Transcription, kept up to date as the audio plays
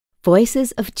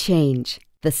Voices of Change,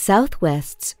 the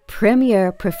Southwest's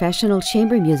premier professional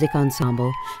chamber music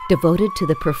ensemble devoted to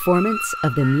the performance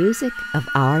of the music of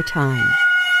our time.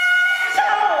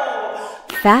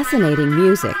 Fascinating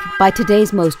music by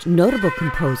today's most notable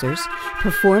composers,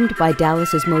 performed by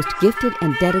Dallas's most gifted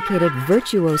and dedicated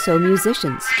virtuoso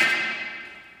musicians.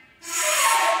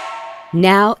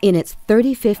 Now in its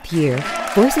 35th year,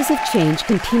 Voices of Change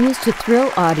continues to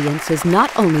thrill audiences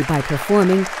not only by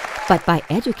performing, but by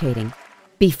educating.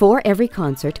 Before every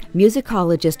concert,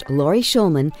 musicologist Laurie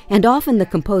Shulman, and often the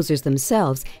composers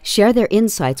themselves, share their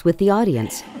insights with the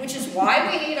audience. Which is why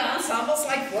we need ensembles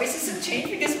like Voices of Change,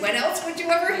 because when else would you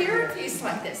ever hear a piece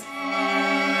like this?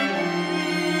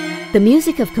 The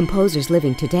music of composers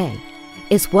living today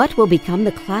is what will become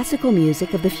the classical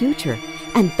music of the future,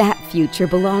 and that future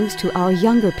belongs to our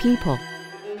younger people.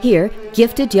 Here,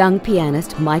 gifted young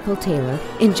pianist Michael Taylor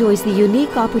enjoys the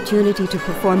unique opportunity to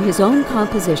perform his own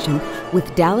composition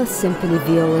with Dallas Symphony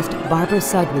violist Barbara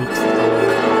Sudweeks.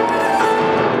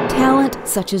 Talent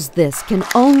such as this can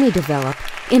only develop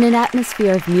in an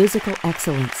atmosphere of musical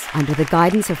excellence under the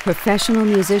guidance of professional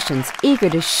musicians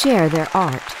eager to share their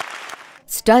art.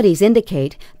 Studies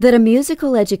indicate that a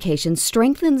musical education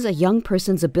strengthens a young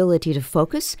person's ability to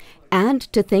focus and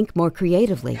to think more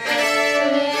creatively.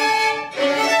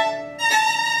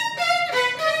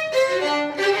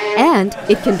 And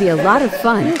it can be a lot of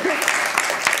fun.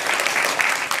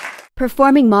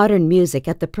 Performing modern music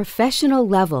at the professional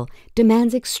level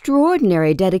demands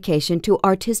extraordinary dedication to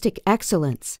artistic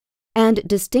excellence, and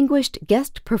distinguished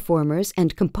guest performers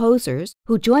and composers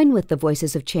who join with the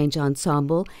Voices of Change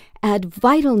ensemble add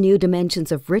vital new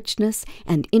dimensions of richness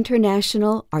and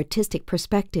international artistic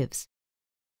perspectives.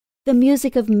 The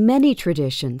music of many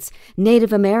traditions,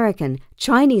 Native American,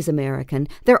 Chinese American,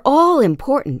 they're all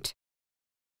important.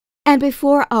 And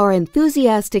before our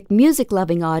enthusiastic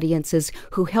music-loving audiences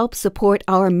who help support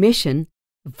our mission,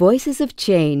 Voices of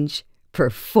Change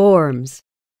performs.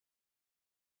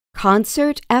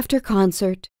 Concert after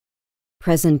concert,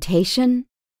 presentation,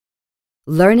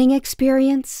 learning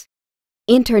experience,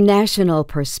 international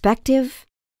perspective,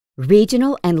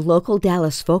 regional and local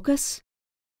Dallas focus,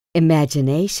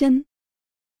 imagination,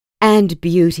 and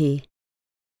beauty.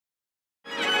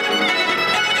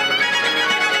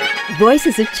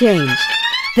 Voices of Change,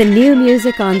 the new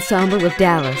music ensemble of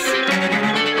Dallas.